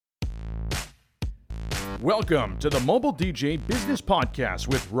Welcome to the Mobile DJ Business Podcast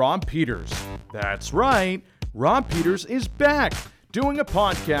with Rob Peters. That's right, Rob Peters is back doing a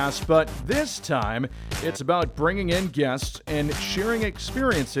podcast, but this time it's about bringing in guests and sharing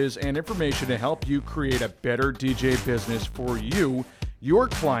experiences and information to help you create a better DJ business for you, your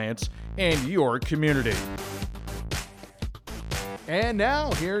clients, and your community. And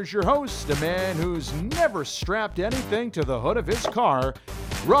now, here's your host, a man who's never strapped anything to the hood of his car,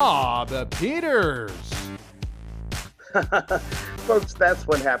 Rob Peters. Folks, that's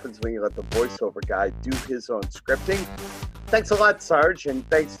what happens when you let the voiceover guy do his own scripting. Thanks a lot, Sarge, and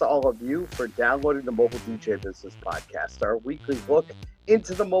thanks to all of you for downloading the Mobile DJ Business Podcast, our weekly look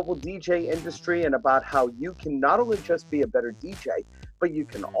into the mobile DJ industry and about how you can not only just be a better DJ, but you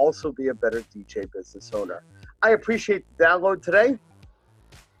can also be a better DJ business owner. I appreciate the download today.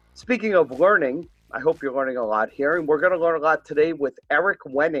 Speaking of learning, I hope you're learning a lot here, and we're going to learn a lot today with Eric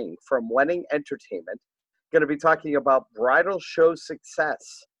Wenning from Wenning Entertainment. Going to be talking about bridal show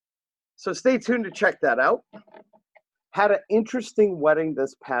success. So stay tuned to check that out. Had an interesting wedding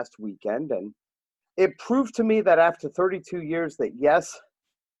this past weekend, and it proved to me that after 32 years that yes,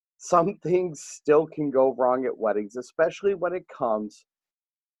 some things still can go wrong at weddings, especially when it comes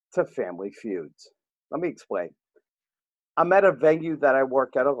to family feuds. Let me explain. I'm at a venue that I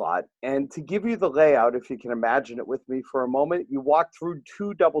work at a lot, and to give you the layout, if you can imagine it with me for a moment, you walk through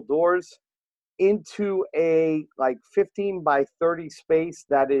two double doors into a 15 by 30 space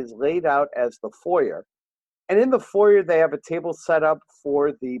that is laid out as the foyer. And in the foyer, they have a table set up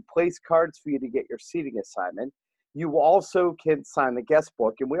for the place cards for you to get your seating assignment. You also can sign the guest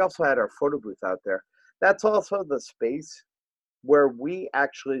book, and we also had our photo booth out there. That's also the space where we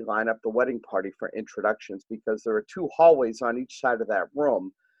actually line up the wedding party for introductions, because there are two hallways on each side of that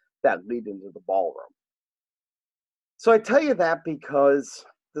room that lead into the ballroom. So I tell you that because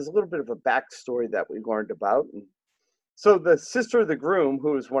there's a little bit of a backstory that we learned about. And so the sister of the groom,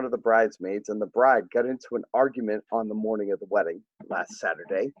 who was one of the bridesmaids, and the bride got into an argument on the morning of the wedding last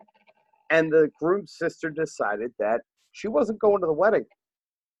Saturday. And the groom's sister decided that she wasn't going to the wedding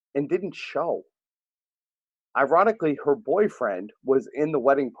and didn't show. Ironically, her boyfriend was in the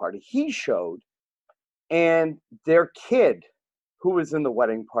wedding party. He showed, and their kid, who was in the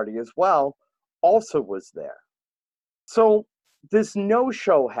wedding party as well, also was there. So this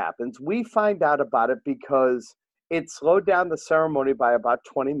no-show happens. We find out about it because it slowed down the ceremony by about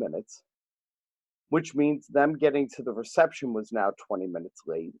 20 minutes, which means them getting to the reception was now 20 minutes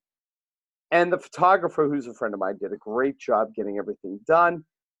late. And the photographer, who's a friend of mine, did a great job getting everything done.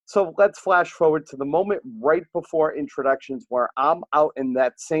 So let's flash forward to the moment right before introductions where I'm out in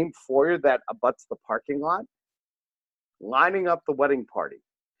that same foyer that abuts the parking lot, lining up the wedding party.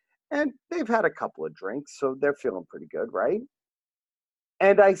 And they've had a couple of drinks, so they're feeling pretty good, right?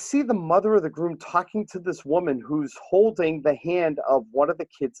 And I see the mother of the groom talking to this woman who's holding the hand of one of the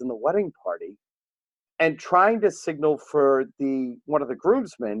kids in the wedding party and trying to signal for one of the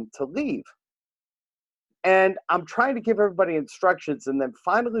groomsmen to leave. And I'm trying to give everybody instructions, and then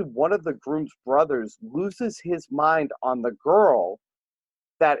finally one of the groom's brothers loses his mind on the girl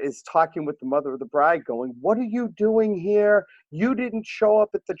that is talking with the mother of the bride, going, "What are you doing here? You didn't show up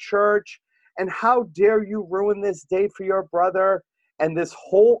at the church, and how dare you ruin this day for your brother?" And this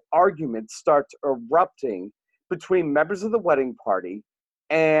whole argument starts erupting between members of the wedding party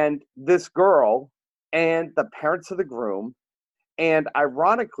and this girl and the parents of the groom. And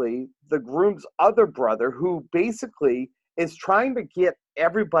ironically, the groom's other brother, who basically is trying to get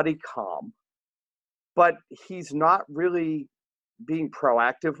everybody calm, but he's not really being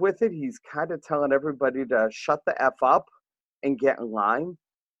proactive with it. He's kind of telling everybody to shut the F up and get in line.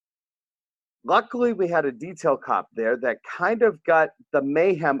 Luckily, we had a detail cop there that kind of got the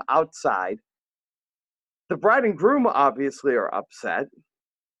mayhem outside. The bride and groom obviously are upset,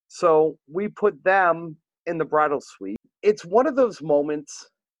 so we put them in the bridal suite. It's one of those moments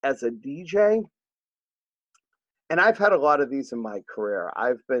as a DJ, and I've had a lot of these in my career.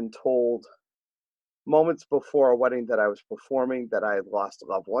 I've been told moments before a wedding that I was performing that I had lost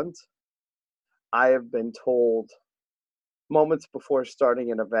loved ones. I have been told moments before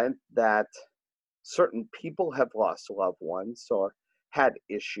starting an event that certain people have lost loved ones or had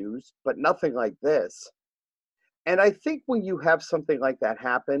issues, but nothing like this. And I think when you have something like that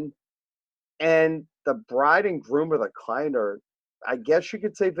happen, and the bride and groom or the client are, I guess you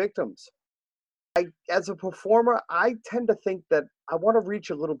could say, victims. As a performer, I tend to think that I want to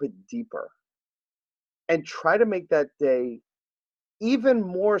reach a little bit deeper and try to make that day even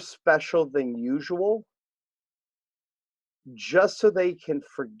more special than usual, just so they can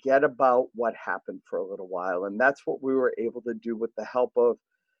forget about what happened for a little while. And that's what we were able to do with the help of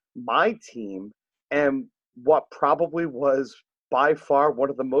my team and what probably was by far one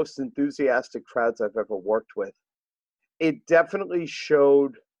of the most enthusiastic crowds I've ever worked with. It definitely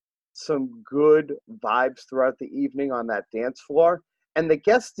showed some good vibes throughout the evening on that dance floor. And the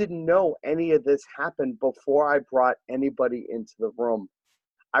guests didn't know any of this happened before I brought anybody into the room.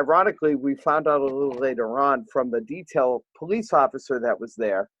 Ironically, we found out a little later on from the detail police officer that was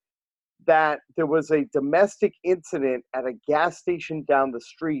there that there was a domestic incident at a gas station down the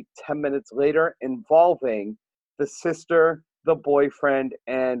street 10 minutes later involving the sister, the boyfriend,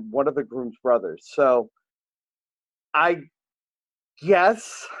 and one of the groom's brothers. So I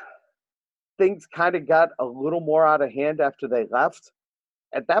guess things kind of got a little more out of hand after they left.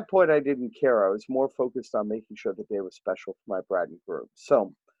 At that point, I didn't care. I was more focused on making sure the day was special for my bride and groom.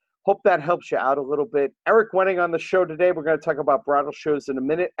 So hope that helps you out a little bit. Eric Wenning on the show today. We're going to talk about bridal shows in a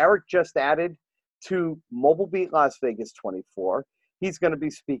minute. Eric just added to Mobile Beat Las Vegas 24. He's going to be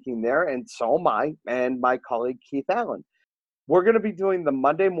speaking there, and so am I and my colleague Keith Allen. We're going to be doing the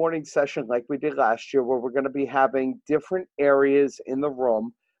Monday morning session like we did last year, where we're going to be having different areas in the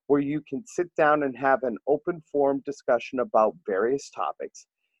room where you can sit down and have an open forum discussion about various topics.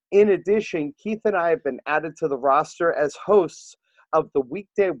 In addition, Keith and I have been added to the roster as hosts of the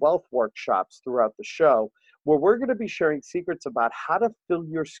weekday wealth workshops throughout the show, where we're going to be sharing secrets about how to fill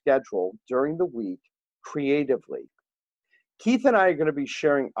your schedule during the week creatively. Keith and I are going to be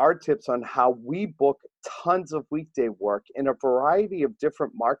sharing our tips on how we book tons of weekday work in a variety of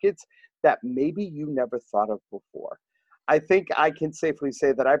different markets that maybe you never thought of before. I think I can safely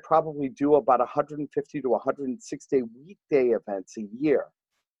say that I probably do about 150 to 160 weekday events a year.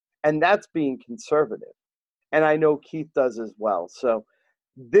 And that's being conservative. And I know Keith does as well. So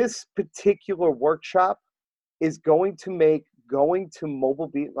this particular workshop is going to make going to Mobile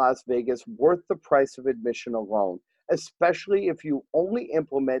Beat Las Vegas worth the price of admission alone, especially if you only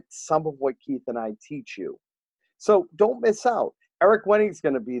implement some of what Keith and I teach you. So don't miss out. Eric Wenning's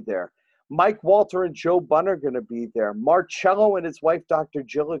going to be there. Mike Walter and Joe Bunn are going to be there. Marcello and his wife, Dr.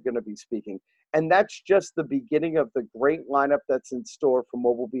 Jill, are going to be speaking. And that's just the beginning of the great lineup that's in store for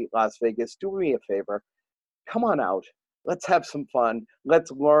Mobile Beat Las Vegas. Do me a favor. Come on out. Let's have some fun.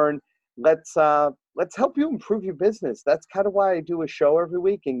 Let's learn. Let's help you improve your business. That's kind of why I do a show every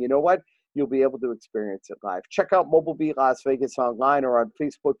week. And you know what? You'll be able to experience it live. Check out Mobile Beat Las Vegas online or on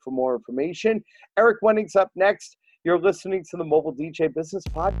Facebook for more information. Eric Wenning's up next. You're listening to the Mobile DJ Business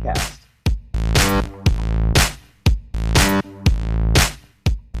Podcast.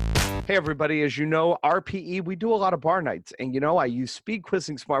 Hey, everybody. As you know, RPE, we do a lot of bar nights. And, I use Speed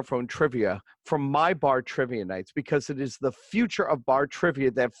Quizzing Smartphone Trivia from my bar trivia nights because it is the future of bar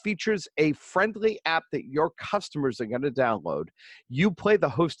trivia that features a friendly app that your customers are going to download. You play the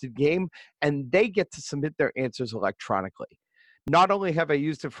hosted game, and they get to submit their answers electronically. Not only have I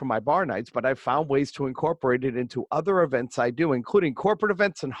used it for my bar nights, but I've found ways to incorporate it into other events I do, including corporate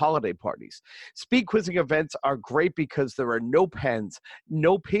events and holiday parties. Speed quizzing events are great because there are no pens,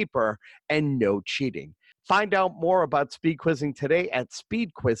 no paper, and no cheating. Find out more about speed quizzing today at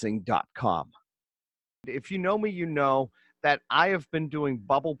speedquizzing.com. If you know me, you know that I have been doing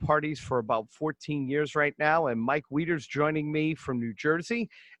bubble parties for about 14 years right now, and Mike Wieters joining me from New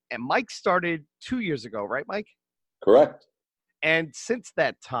Jersey. And Mike started 2 years ago, right, Mike? Correct. And since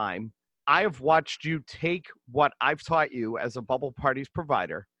that time, I have watched you take what I've taught you as a bubble parties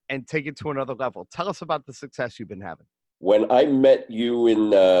provider and take it to another level. Tell us about the success you've been having. When I met you in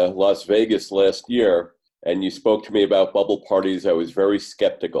Las Vegas last year and you spoke to me about bubble parties, I was very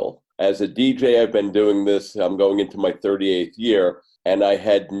skeptical. As a DJ, I've been doing this. I'm going into my 38th year, and I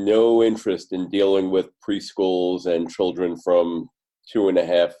had no interest in dealing with preschools and children from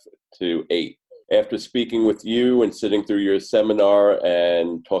 2.5 to 8. After speaking with you and sitting through your seminar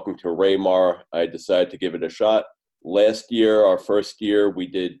and talking to Raymar, I decided to give it a shot. Last year, our first year, we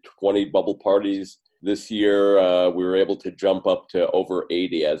did 20 bubble parties. This year, we were able to jump up to over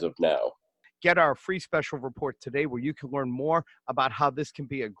 80 as of now. Get our free special report today where you can learn more about how this can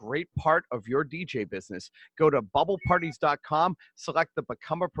be a great part of your DJ business. Go to bubbleparties.com, select the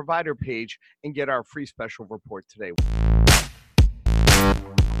Become a Provider page, and get our free special report today.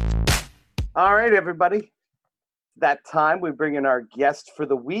 All right, everybody. That time we bring in our guest for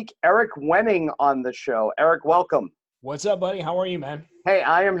the week, Eric Wenning, on the show. Eric, welcome. What's up, buddy? How are you, man? Hey,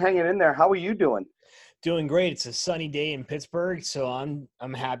 I am hanging in there. How are you doing? Doing great. It's a sunny day in Pittsburgh, so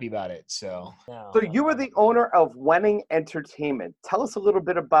I'm happy about it. So you are the owner of Wenning Entertainment. Tell us a little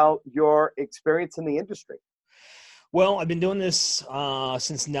bit about your experience in the industry. Well, I've been doing this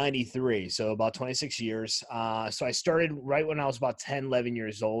since 93, so about 26 years. So I started right when I was about 10, 11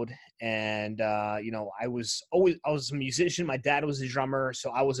 years old. And, I was a musician. My dad was a drummer,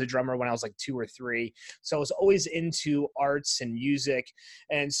 so I was a drummer when I was like 2 or 3. So I was always into arts and music.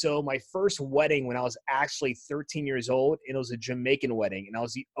 And so my first wedding when I was actually 13 years old, and it was a Jamaican wedding, and I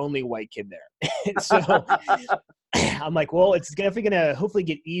was the only white kid there. So I'm like, well, it's definitely going to hopefully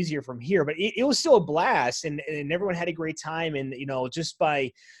get easier from here, but it was still a blast, and everyone had a great time. And, just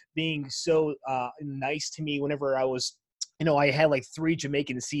by being so nice to me whenever I was, I had like 3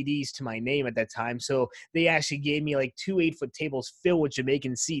 Jamaican CDs to my name at that time. So they actually gave me like 2 8-foot tables filled with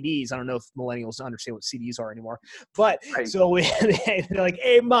Jamaican CDs. I don't know if millennials understand what CDs are anymore, but Right. so they're like,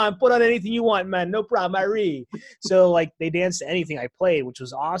 hey, mom, put on anything you want, man. No problem. I read. So like they danced to anything I played, which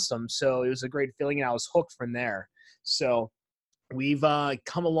was awesome. So it was a great feeling, and I was hooked from there. So we've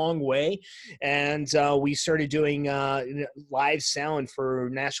come a long way, and we started doing live sound for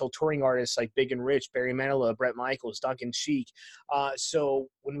national touring artists like Big and Rich, Barry Manilow, Bret Michaels, Duncan Sheik. So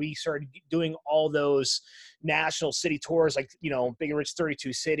when we started doing all those national city tours, like, Big and Rich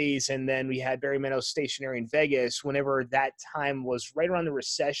 32 cities, and then we had Barry Manilow stationary in Vegas, whenever that time was right around the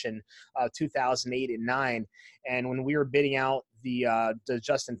recession, 2008 and 9. And when we were bidding out the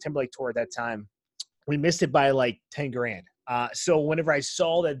Justin Timberlake tour at that time, we missed it by like 10 grand. So whenever I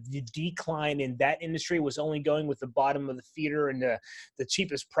saw that the decline in that industry was only going with the bottom of the feeder and the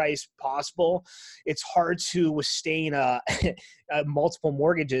cheapest price possible, it's hard to sustain multiple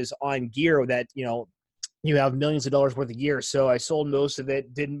mortgages on gear that, you have millions of dollars worth of gear. So I sold most of it,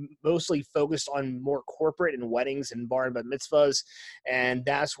 mostly focused on more corporate and weddings and bar and bat mitzvahs. And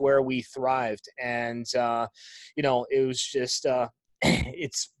that's where we thrived. And, it was just,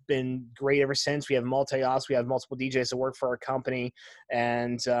 it's been great ever since. We have multi-ops. We have multiple DJs that work for our company.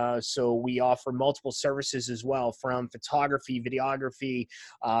 And so we offer multiple services as well, from photography, videography,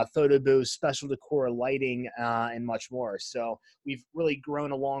 photo booths, special decor, lighting, and much more. So we've really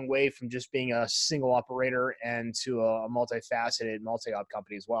grown a long way from just being a single operator and to a multifaceted multi-op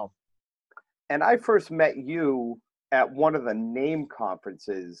company as well. And I first met you at one of the NAME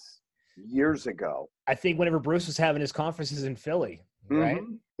conferences years ago. I think whenever Bruce was having his conferences in Philly, right?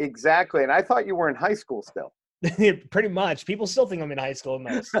 Mm-hmm. Exactly. And I thought you were in high school still. Pretty much. People still think I'm in high school.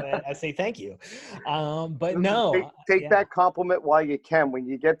 I say thank you. But no. Take that compliment while you can. When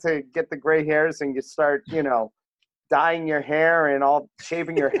you get the gray hairs and you start, dyeing your hair and all,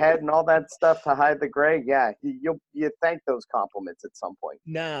 shaving your head and all that stuff to hide the gray, you thank those compliments at some point.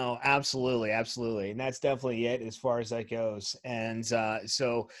 No, absolutely. And that's definitely it as far as that goes. And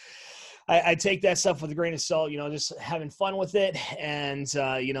so I take that stuff with a grain of salt, just having fun with it, and,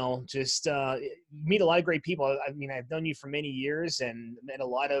 just meet a lot of great people. I mean, I've known you for many years, and met a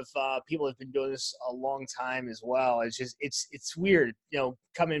lot of people have been doing this a long time as well. It's just, it's weird,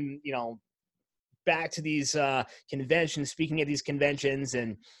 coming, back to these conventions, speaking at these conventions,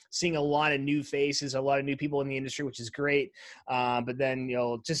 and seeing a lot of new faces, a lot of new people in the industry, which is great. But then,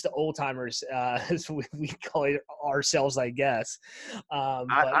 just the old timers, as we call it ourselves, I guess.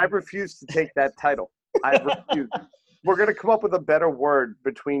 I refuse to take that title. I refuse. We're going to come up with a better word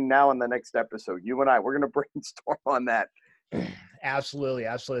between now and the next episode. You and I, we're going to brainstorm on that. Absolutely.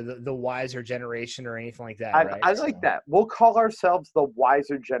 The wiser generation or anything like that. I like that. We'll call ourselves the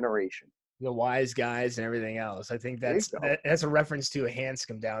wiser generation. The wise guys and everything else. I think that's a reference to a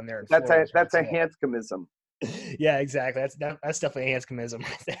Hanscom down there. That's a Hanscomism. Yeah, exactly. That's definitely a Hanscomism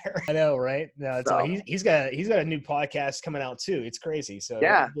right there. I know, right? No, it's all, he's got a new podcast coming out too. It's crazy. So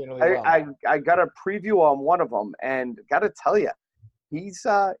yeah, really well. I got a preview on one of them, and got to tell you, he's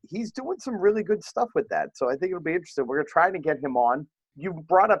doing some really good stuff with that. So I think it'll be interesting. We're trying to get him on. You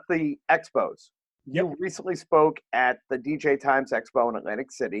brought up the expos. You recently spoke at the DJ Times Expo in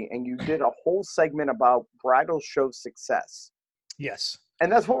Atlantic City, and you did a whole segment about bridal show success. Yes.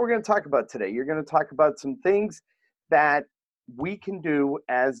 And that's what we're going to talk about today. You're going to talk about some things that we can do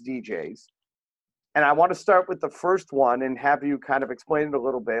as DJs. And I want to start with the first one and have you kind of explain it a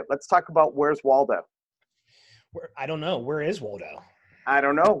little bit. Let's talk about Where's Waldo? I don't know. Where is Waldo? I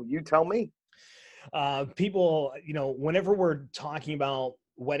don't know. You tell me. People, whenever we're talking about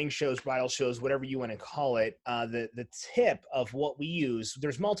wedding shows, bridal shows, whatever you want to call it, the tip of what we use,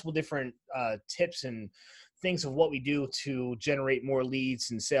 there's multiple different tips and things of what we do to generate more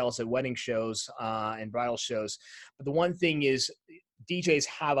leads and sales at wedding shows and bridal shows. But the one thing is DJs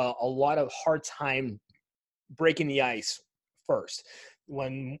have a lot of hard time breaking the ice first.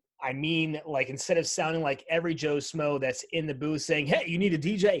 When I mean, like, instead of sounding like every Joe Smo that's in the booth saying, hey, you need a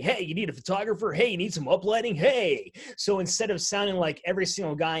DJ. Hey, you need a photographer. Hey, you need some uplighting. Hey. So instead of sounding like every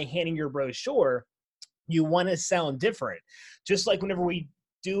single guy handing your brochure, You want to sound different. Just like whenever we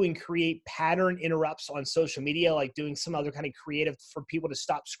do and create pattern interrupts on social media, like doing some other kind of creative for people to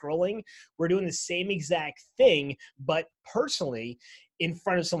stop scrolling, we're doing the same exact thing, but personally in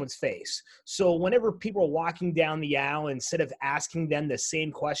front of someone's face. So whenever people are walking down the aisle, instead of asking them the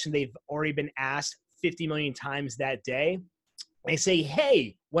same question they've already been asked 50 million times that day, they say,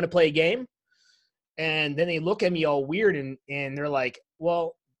 hey, want to play a game? And then they look at me all weird and they're like,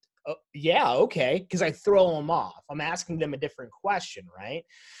 well, yeah, okay, because I throw them off. I'm asking them a different question, right?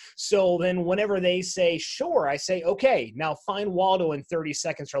 So then whenever they say, sure, I say, okay, now find Waldo in 30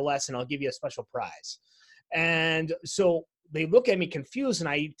 seconds or less and I'll give you a special prize. And so they look at me confused and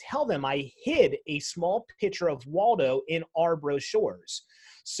I tell them I hid a small picture of Waldo in our brochures.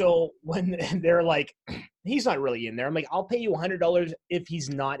 So when they're like, he's not really in there, I'm like, I'll pay you $100 if he's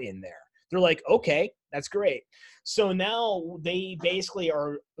not in there. They're like, okay, that's great. So now they basically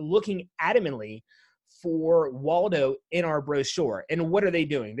are looking adamantly for Waldo in our brochure. And what are they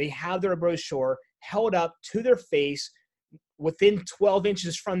doing? They have their brochure held up to their face within 12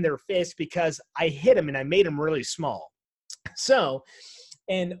 inches from their fist because I hit him and I made him really small. So,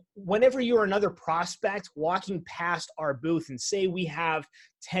 and whenever you're another prospect walking past our booth and say we have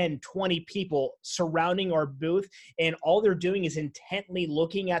 10, 20 people surrounding our booth and all they're doing is intently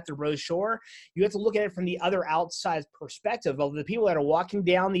looking at the brochure, you have to look at it from the other outside perspective of the people that are walking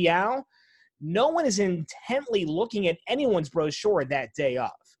down the aisle. No one is intently looking at anyone's brochure that day of.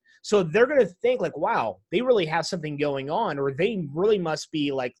 So they're going to think like, wow, they really have something going on, or they really must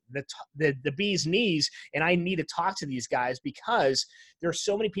be like the bee's knees, and I need to talk to these guys because there's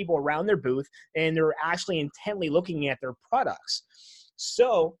so many people around their booth and they're actually intently looking at their products.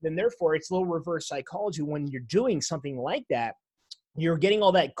 So then therefore it's a little reverse psychology when you're doing something like that. You're getting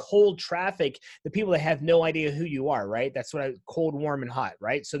all that cold traffic, the people that have no idea who you are, right? That's what cold, warm, and hot,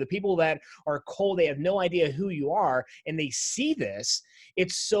 right? So the people that are cold, they have no idea who you are, and they see this.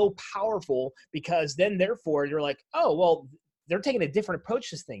 It's so powerful because then, therefore, you're like, oh, well, they're taking a different approach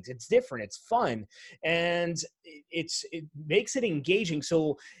to things. It's different. It's fun. And it makes it engaging.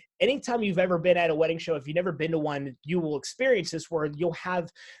 So anytime you've ever been at a wedding show, if you've never been to one, you will experience this where you'll have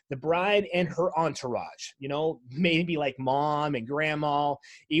the bride and her entourage, you know, maybe like mom and grandma,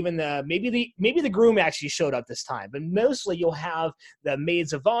 even maybe the groom actually showed up this time, but mostly you'll have the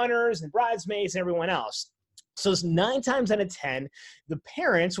maids of honors and bridesmaids and everyone else. So it's 9 times out of 10, the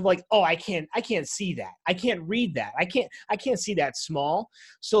parents were like, oh, I can't see that. I can't read that. I can't see that small.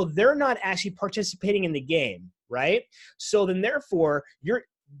 So they're not actually participating in the game, right? So then therefore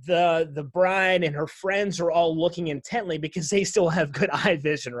the bride and her friends are all looking intently because they still have good eye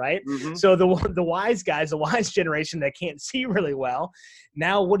vision, right? Mm-hmm. So the wise guys, the wise generation that can't see really well,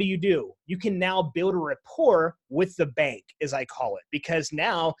 now what do? You can now build a rapport with the bank, as I call it, because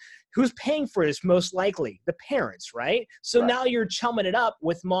now who's paying for this most likely? The parents, right? So right. Now you're chumming it up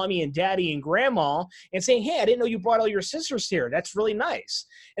with mommy and daddy and grandma and saying, hey, I didn't know you brought all your sisters here. That's really nice.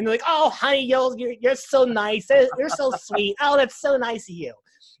 And they're like, oh, honey, you're so nice. You're so sweet. Oh, that's so nice of you.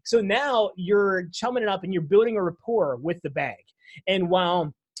 So now you're chumming it up and you're building a rapport with the bank. And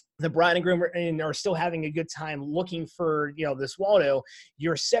while the bride and groom are still having a good time looking for, this Waldo,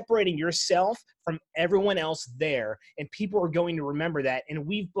 you're separating yourself from everyone else there. And people are going to remember that. And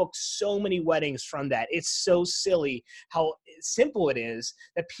we've booked so many weddings from that. It's so silly how simple it is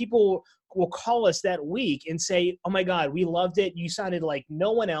that people will call us that week and say, oh my God, we loved it. You sounded like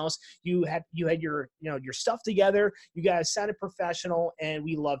no one else. You had your stuff together. You guys sounded professional and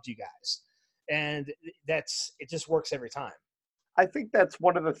we loved you guys. And it just works every time. I think that's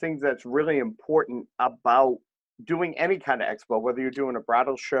one of the things that's really important about doing any kind of expo, whether you're doing a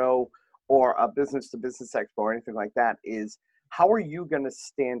bridal show or a business-to-business expo or anything like that, is how are you going to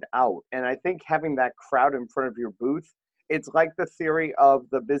stand out? And I think having that crowd in front of your booth, it's like the theory of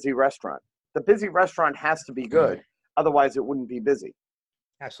the busy restaurant. The busy restaurant has to be good. Otherwise, it wouldn't be busy.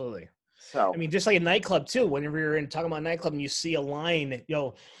 Absolutely. So, I mean, just like a nightclub, too. Whenever you're talking about a nightclub and you see a line,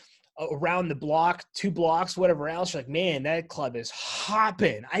 around the block, 2 blocks, whatever else, you're like, man, that club is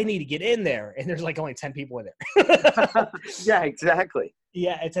hopping. I need to get in there. And there's like only 10 people in there. Yeah, exactly.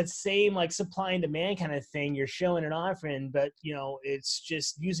 Yeah, it's that same like supply and demand kind of thing. You're showing and offering, but it's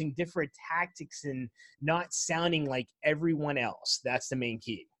just using different tactics and not sounding like everyone else. That's the main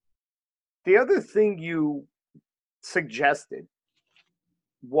key. The other thing you suggested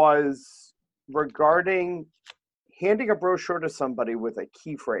was regarding handing a brochure to somebody with a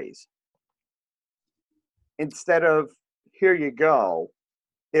key phrase. Instead of, here you go,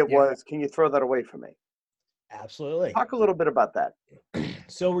 it was, can you throw that away from me? Absolutely. Talk a little bit about that.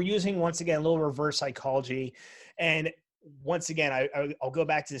 So we're using, once again, a little reverse psychology. And once again, I'll go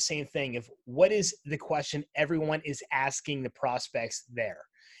back to the same thing of what is the question everyone is asking the prospects there.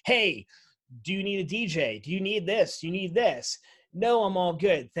 Hey, do you need a DJ? Do you need this? Do you need this? No, I'm all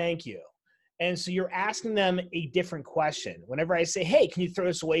good. Thank you. And so you're asking them a different question. Whenever I say, hey, can you throw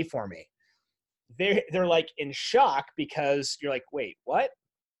this away for me? They're like in shock because you're like, wait, what?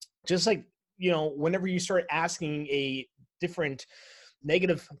 Just like, whenever you start asking a different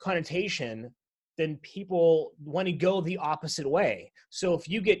negative connotation, then people want to go the opposite way. So if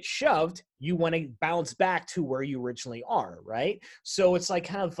you get shoved, you want to bounce back to where you originally are, right? So it's like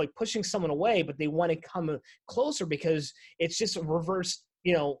kind of like pushing someone away, but they want to come closer because it's just a reverse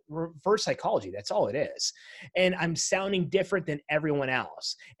psychology. That's all it is. And I'm sounding different than everyone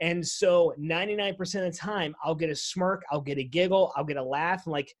else. And so 99% of the time, I'll get a smirk, I'll get a giggle, I'll get a laugh.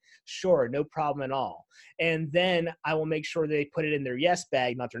 I'm like, sure, no problem at all. And then I will make sure they put it in their yes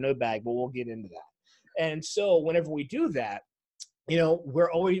bag, not their no bag, but we'll get into that. And so whenever we do that,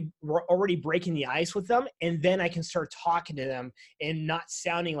 we're already breaking the ice with them. And then I can start talking to them and not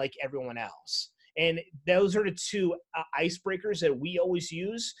sounding like everyone else. And those are the two icebreakers that we always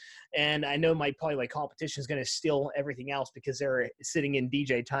use. And I know my competition is going to steal everything else because they're sitting in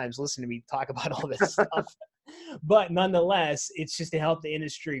DJ times listening to me talk about all this stuff. But nonetheless, it's just to help the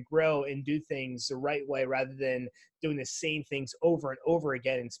industry grow and do things the right way rather than doing the same things over and over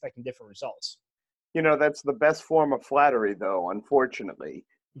again and expecting different results. That's the best form of flattery, though, unfortunately.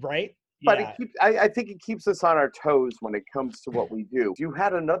 Right? But yeah. I think it keeps us on our toes when it comes to what we do. You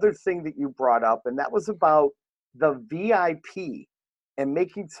had another thing that you brought up, and that was about the VIP and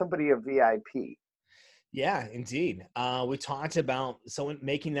making somebody a VIP. Yeah, indeed. We talked about someone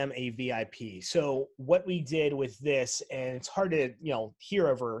making them a VIP. So what we did with this, and it's hard to, hear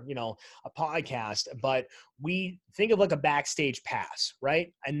over, a podcast, but we think of like a backstage pass,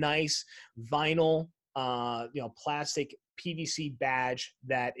 right? A nice vinyl, plastic PVC badge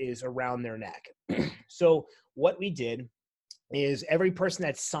that is around their neck. So what we did is every person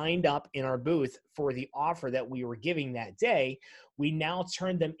that signed up in our booth for the offer that we were giving that day, we now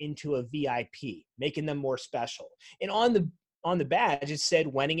turned them into a VIP, making them more special. And on the badge, it said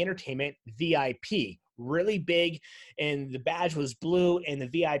Wenning Entertainment VIP, really big, and the badge was blue and the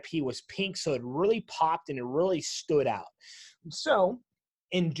VIP was pink, so it really popped and it really stood out. So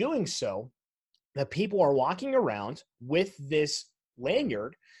in doing so, the people are walking around with this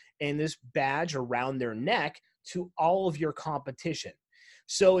lanyard and this badge around their neck to all of your competition.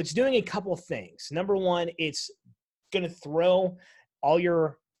 So it's doing a couple things. Number one, it's going to throw all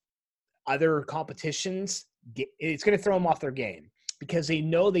your other competitions, it's going to throw them off their game because they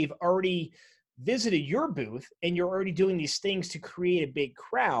know they've already visited your booth and you're already doing these things to create a big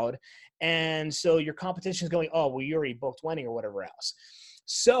crowd. And so your competition is going, oh, well, you already booked Wenning or whatever else.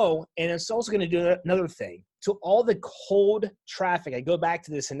 So, and it's also going to do another thing. So all the cold traffic, I go back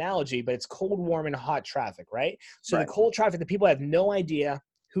to this analogy, but it's cold, warm, and hot traffic, right? So right. The cold traffic, the people have no idea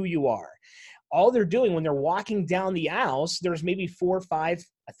who you are. All they're doing when they're walking down the aisles, there's maybe 4 or 5,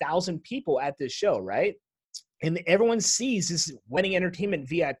 1,000 people at this show, right? And everyone sees this Wenning Entertainment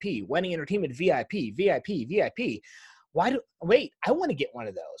VIP, Wenning Entertainment VIP, VIP, VIP. Wait, I want to get one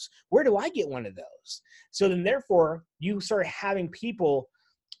of those. Where do I get one of those? So then therefore you start having people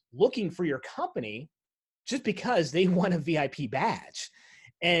looking for your company just because they want a VIP badge.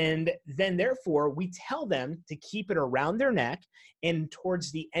 And then therefore we tell them to keep it around their neck. And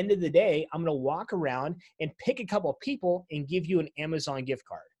towards the end of the day, I'm going to walk around and pick a couple of people and give you an Amazon gift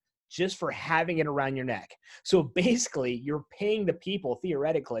card just for having it around your neck. So basically you're paying the people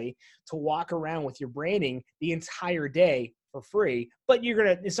theoretically to walk around with your branding the entire day for free, but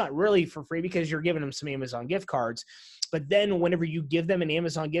it's not really for free because you're giving them some Amazon gift cards. But then whenever you give them an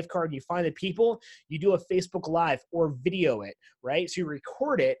Amazon gift card and you find the people, you do a Facebook Live or video it, right? So you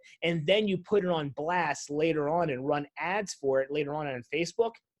record it and then you put it on blast later on and run ads for it later on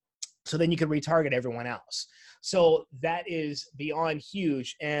Facebook. So then you can retarget everyone else. So that is beyond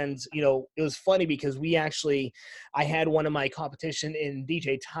huge. And, it was funny because I had one of my competition in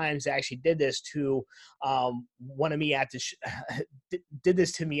DJ Times that actually did this to did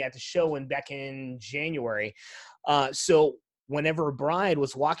this to me at the show back in January. So whenever a bride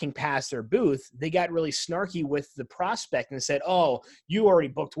was walking past their booth, they got really snarky with the prospect and said, oh, you already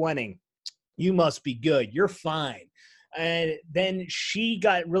booked Wenning. You must be good. You're fine. And then she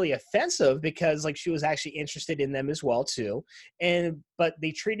got really offensive because she was actually interested in them as well too. But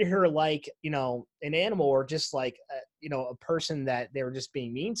they treated her like, an animal or just like, a person that they were just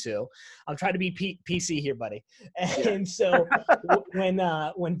being mean to. I'm trying to be PC here, buddy. And so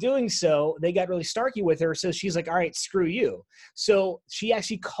when doing so, they got really snarky with her. So she's like, all right, screw you. So she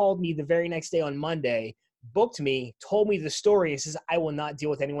actually called me the very next day on Monday booked me, told me the story, and says, I will not deal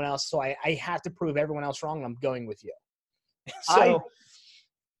with anyone else. So I have to prove everyone else wrong. I'm going with you. So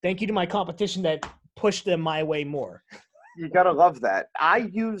thank you to my competition that pushed them my way more. You got to love that. I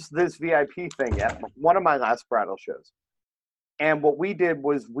used this VIP thing at one of my last bridal shows. And what we did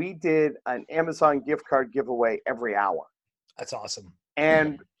was we did an Amazon gift card giveaway every hour. That's awesome.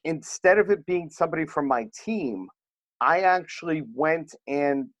 And instead of it being somebody from my team, I actually went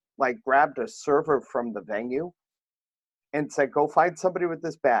and like grabbed a server from the venue and said, go find somebody with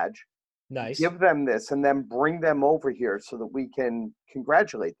this badge. Nice. Give them this and then bring them over here so that we can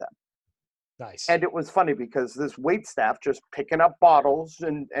congratulate them. Nice. And it was funny because this wait staff just picking up bottles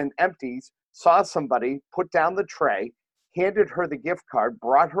and empties, saw somebody, put down the tray, handed her the gift card,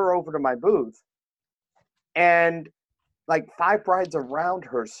 brought her over to my booth, and like 5 brides around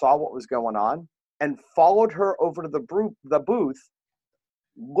her saw what was going on and followed her over to the booth,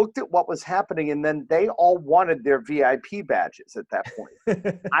 looked at what was happening, and then they all wanted their VIP badges at that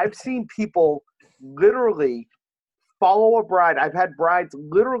point. I've seen people literally follow a bride. I've had brides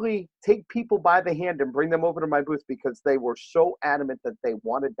literally take people by the hand and bring them over to my booth because they were so adamant that they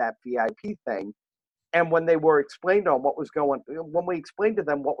wanted that VIP thing. And when they were explained on what was when we explained to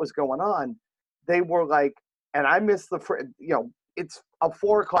them what was going on, they were like, and I missed it's a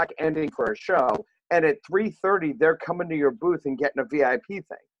 4:00 ending for a show. And at 3:30, they're coming to your booth and getting a VIP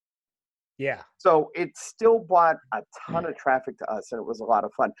thing. Yeah. So it still brought a ton of traffic to us, and it was a lot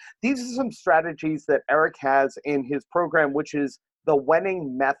of fun. These are some strategies that Eric has in his program, which is the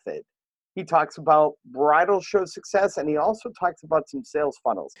Wedding Method. He talks about bridal show success, and he also talks about some sales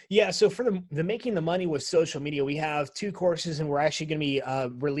funnels. Yeah, so for the making the money with social media, we have 2 courses, and we're actually going to be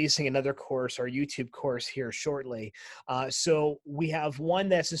releasing another course, our YouTube course here shortly. So we have one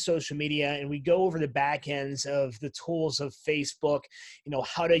that's in social media, and we go over the back ends of the tools of Facebook,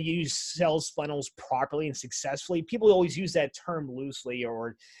 how to use sales funnels properly and successfully. People always use that term loosely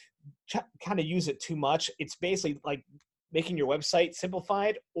or kind of use it too much. It's basically like making your website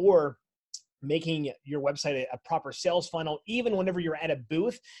simplified or making your website a proper sales funnel. Even whenever you're at a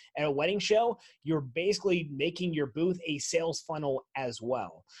booth at a wedding show, you're basically making your booth a sales funnel as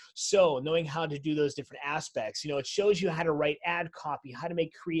well. So knowing how to do those different aspects, it shows you how to write ad copy, how to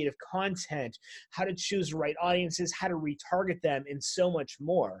make creative content, how to choose the right audiences, how to retarget them, and so much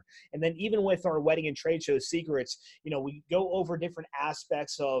more. And then even with our wedding and trade show secrets, we go over different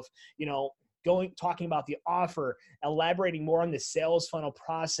aspects of, talking about the offer, elaborating more on the sales funnel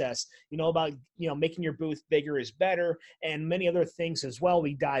process, about, making your booth bigger is better, and many other things as well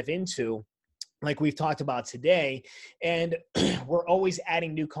we dive into, like we've talked about today. And we're always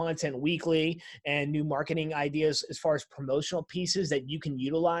adding new content weekly and new marketing ideas as far as promotional pieces that you can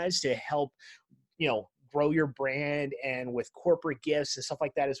utilize to help, grow your brand, and with corporate gifts and stuff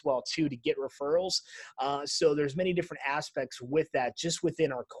like that as well too, to get referrals. So there's many different aspects with that just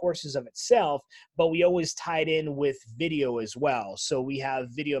within our courses of itself, but we always tied in with video as well. So we have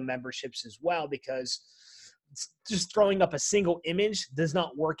video memberships as well, because just throwing up a single image does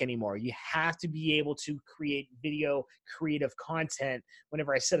not work anymore. You have to be able to create video, creative content.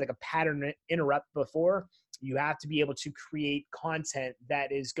 Whenever I said like a pattern interrupt before, you have to be able to create content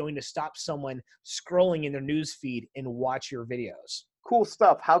that is going to stop someone scrolling in their news feed and watch your videos. Cool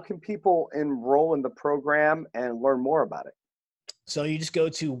stuff. How can people enroll in the program and learn more about it? So you just go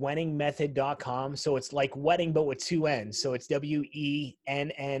to wenningmethod.com. So it's like wedding, but with 2 N's. So it's WENNING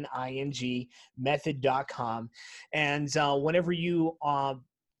method.com. And whenever you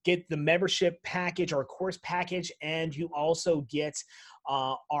get the membership package or course package, and you also get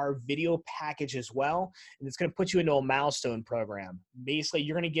our video package as well, and it's going to put you into a milestone program. Basically,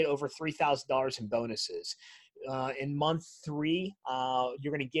 you're going to get over $3,000 in bonuses. In month 3,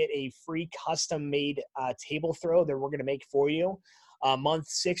 you're going to get a free custom-made table throw that we're going to make for you. Month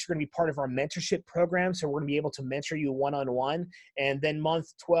 6, you're going to be part of our mentorship program, so we're going to be able to mentor you one-on-one. And then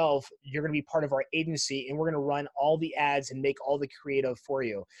month 12, you're going to be part of our agency, and we're going to run all the ads and make all the creative for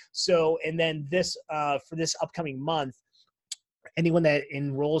you. So, and then this for this upcoming month, anyone that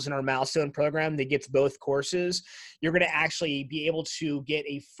enrolls in our milestone program that gets both courses, you're going to actually be able to get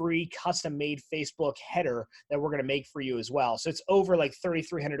a free custom-made Facebook header that we're going to make for you as well. So it's over like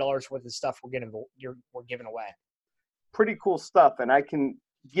 $3,300 worth of stuff we're giving away. Pretty cool stuff. And I can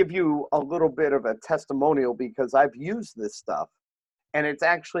give you a little bit of a testimonial because I've used this stuff, and it's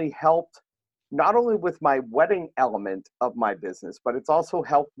actually helped not only with my wedding element of my business, but it's also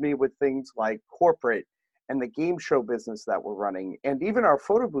helped me with things like corporate and the game show business that we're running. And even our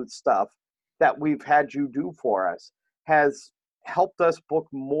photo booth stuff that we've had you do for us has helped us book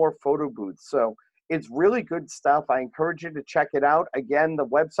more photo booths. So it's really good stuff. I encourage you to check it out. Again, the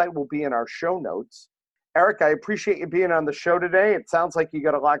website will be in our show notes. Eric, I appreciate you being on the show today. It sounds like you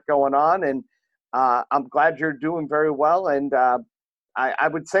got a lot going on, and I'm glad you're doing very well. And I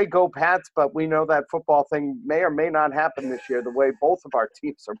would say go Pats, but we know that football thing may or may not happen this year, the way both of our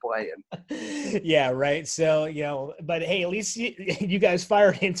teams are playing. Yeah, right. So, but hey, at least you guys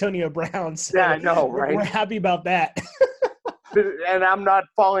fired Antonio Brown. So yeah, I know, right? We're happy about that. And I'm not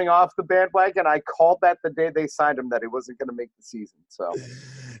falling off the bandwagon. I called that the day they signed him that he wasn't going to make the season. So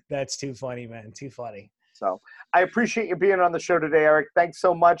that's too funny, man. Too funny. So I appreciate you being on the show today, Eric. Thanks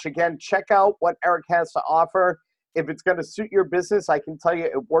so much. Again, check out what Eric has to offer. If it's going to suit your business, I can tell you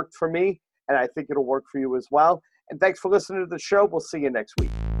it worked for me, and I think it'll work for you as well. And thanks for listening to the show. We'll see you next week.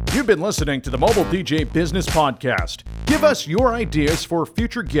 You've been listening to the Mobile DJ Business Podcast. Give us your ideas for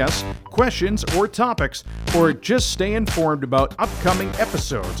future guests, questions, or topics, or just stay informed about upcoming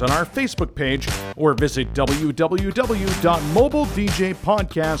episodes on our Facebook page or visit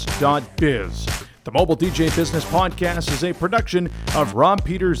www.mobiledjpodcast.biz. The Mobile DJ Business Podcast is a production of Rob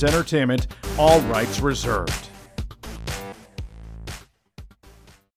Peters Entertainment, all rights reserved.